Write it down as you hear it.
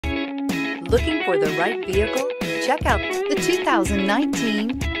Looking for the right vehicle? Check out the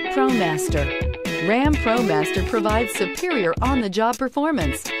 2019 ProMaster. Ram ProMaster provides superior on-the-job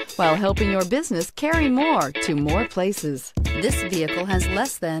performance while helping your business carry more to more places. This vehicle has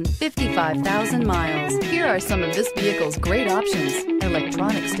less than 55,000 miles. Here are some of this vehicle's great options: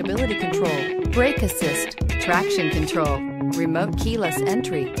 electronic stability control, brake assist, traction control, remote keyless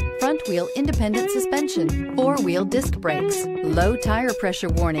entry, front wheel independent suspension, four-wheel disc brakes, low tire pressure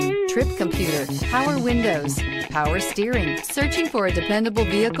warning, trip computer, power windows, power steering. Searching for a dependable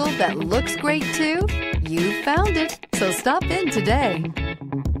vehicle that looks great too? You found it, so stop in today.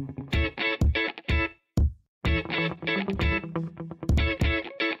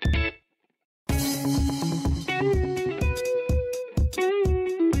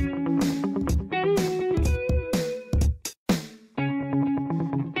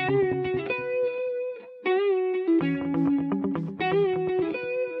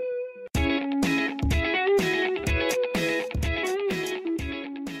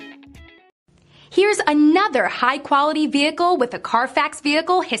 Here's another high-quality vehicle with a Carfax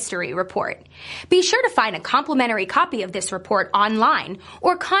Vehicle History Report. Be sure to find a complimentary copy of this report online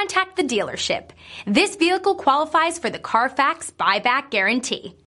or contact the dealership. This vehicle qualifies for the Carfax Buyback Guarantee.